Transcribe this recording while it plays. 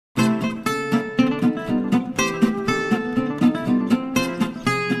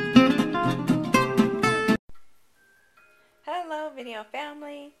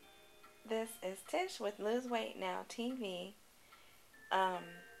Tish with Lose Weight Now TV. Um,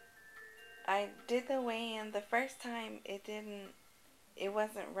 I did the weigh-in the first time. It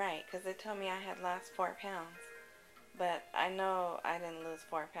wasn't right because it told me I had lost 4 pounds. But I know I didn't lose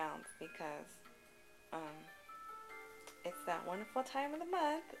 4 pounds because um, it's that wonderful time of the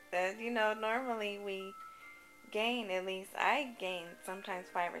month that, normally we gain, at least I gain sometimes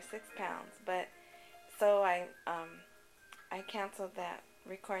 5 or 6 pounds. But so I canceled that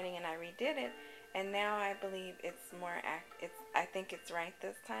recording and I redid it, and now I believe it's more I think it's right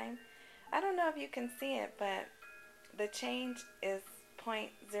this time. I don't know if you can see it, but the change is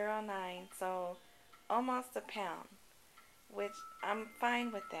 0.09, so almost a pound, which I'm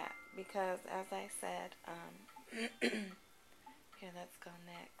fine with that because, as I said, here, let's go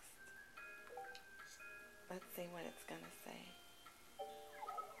next. Let's see what it's going to say.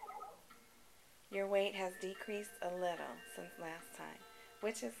 Your weight has decreased a little since last time,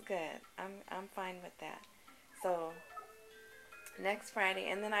 which is good. I'm fine with that. So next Friday,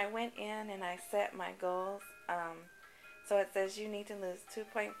 and then I went in and I set my goals. So it says you need to lose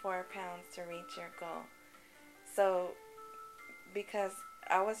 2.4 pounds to reach your goal. So because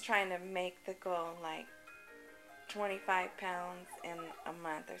I was trying to make the goal like 25 pounds in a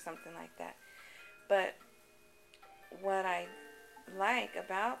month or something like that. But what I like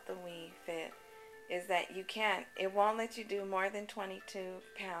about the Wii Fit is that it won't let you do more than 22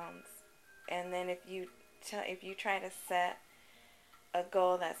 pounds. And then if you try to set a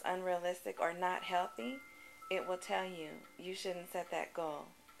goal that's unrealistic or not healthy, it will tell you you shouldn't set that goal.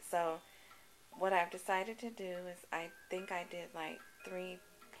 So what I've decided to do is I think I did like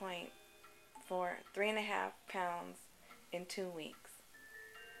 3.5 pounds in 2 weeks.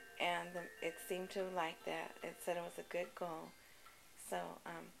 And it seemed to like that. It said it was a good goal. So,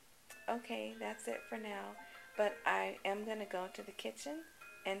 okay, that's it for now. But I am going to go to the kitchen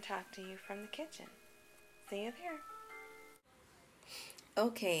and talk to you from the kitchen. See you there.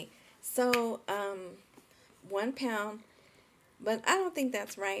 Okay, so 1 pound, but I don't think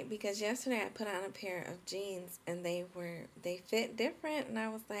that's right because yesterday I put on a pair of jeans and they fit different, and I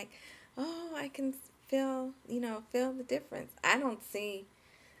was like, oh, I can feel the difference. I don't see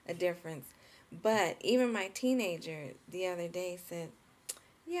a difference, but even my teenager the other day said,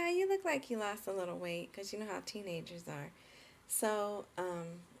 yeah, you look like you lost a little weight, because you know how teenagers are. So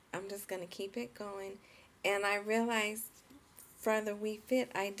I'm just going to keep it going. And I realized for the Wii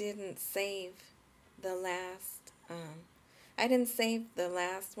Fit, I didn't save the last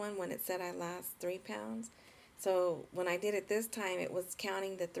one when it said I lost 3 pounds. So when I did it this time, it was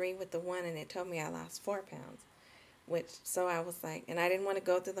counting the 3 with the 1, and it told me I lost 4 pounds. So I was like, and I didn't want to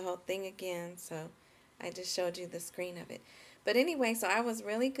go through the whole thing again, so I just showed you the screen of it. But anyway, so I was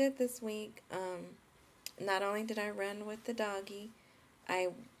really good this week. Not only did I run with the doggy, I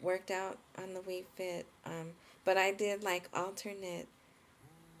worked out on the Wii Fit, but I did like alternate,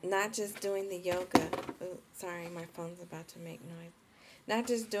 not just doing the yoga. Ooh, sorry, my phone's about to make noise. Not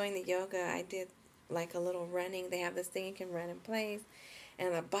just doing the yoga, I did like a little running. They have this thing you can run in place,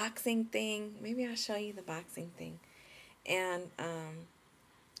 and a boxing thing. Maybe I'll show you the boxing thing. And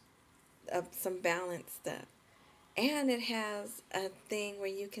some balance stuff. And it has a thing where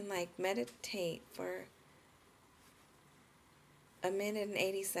you can like meditate for 1 minute and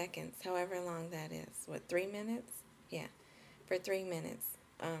 80 seconds, however long that is. What, 3 minutes? Yeah, for 3 minutes.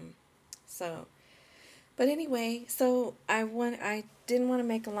 But anyway, so I didn't want to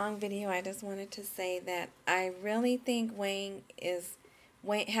make a long video. I just wanted to say that I really think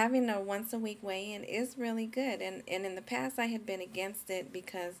having a once a week weigh-in is really good. And in the past I had been against it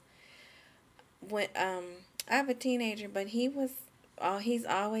because when I have a teenager, but he's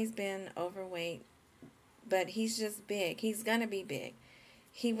always been overweight, but he's just big. He's gonna be big.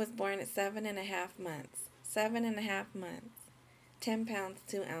 He was born at 7.5 months. 7.5 months. 10 pounds,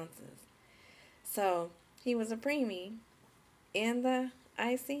 2 ounces. So he was a preemie in the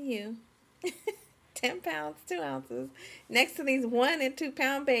ICU. 10 pounds, 2 ounces. Next to these 1 and 2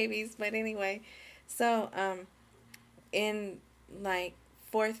 pound babies. But anyway, so in like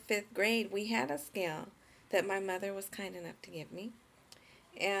 4th, 5th grade, we had a scale that my mother was kind enough to give me.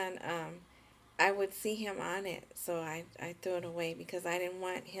 And I would see him on it, so I threw it away because I didn't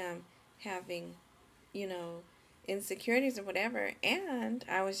want him having, insecurities or whatever. And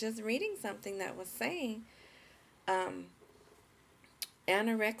I was just reading something that was saying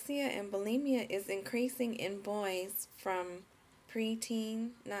anorexia and bulimia is increasing in boys from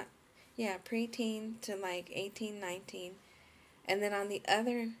preteen to like 18, 19. And then on the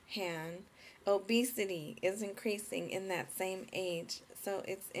other hand, obesity is increasing in that same age. So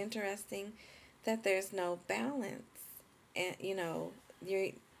it's interesting that there's no balance. And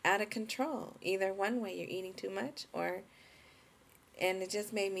out of control. Either one way, you're eating too much, and it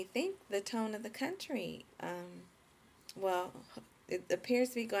just made me think the tone of the country. Well, it appears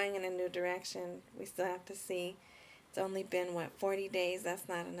to be going in a new direction. We still have to see. It's only been, what, 40 days? That's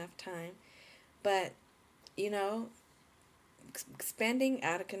not enough time. But, you know, spending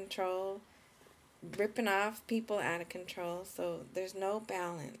out of control, ripping off people out of control, so there's no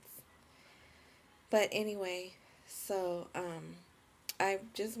balance. But anyway, so I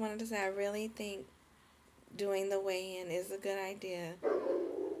just wanted to say I really think doing the weigh-in is a good idea.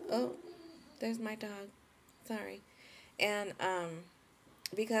 Oh, there's my dog. Sorry. And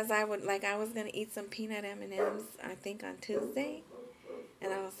because I was going to eat some peanut M&Ms, I think on Tuesday.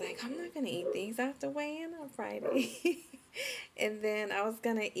 And I was like, I'm not going to eat these. I have to weigh in on Friday. And then I was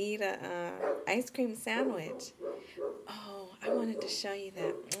going to eat a ice cream sandwich. Oh, I wanted to show you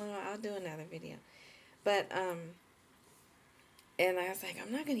that. Oh, I'll do another video. But, and I was like,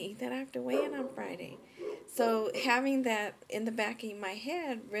 I'm not going to eat that. I have to weigh in on Friday. So having that in the back of my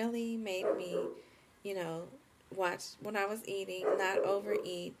head really made me, you know, watch what I was eating, not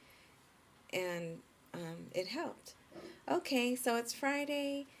overeat, and it helped. Okay, so it's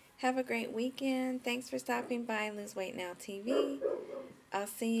Friday. Have a great weekend. Thanks for stopping by Lose Weight Now TV. I'll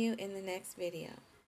see you in the next video.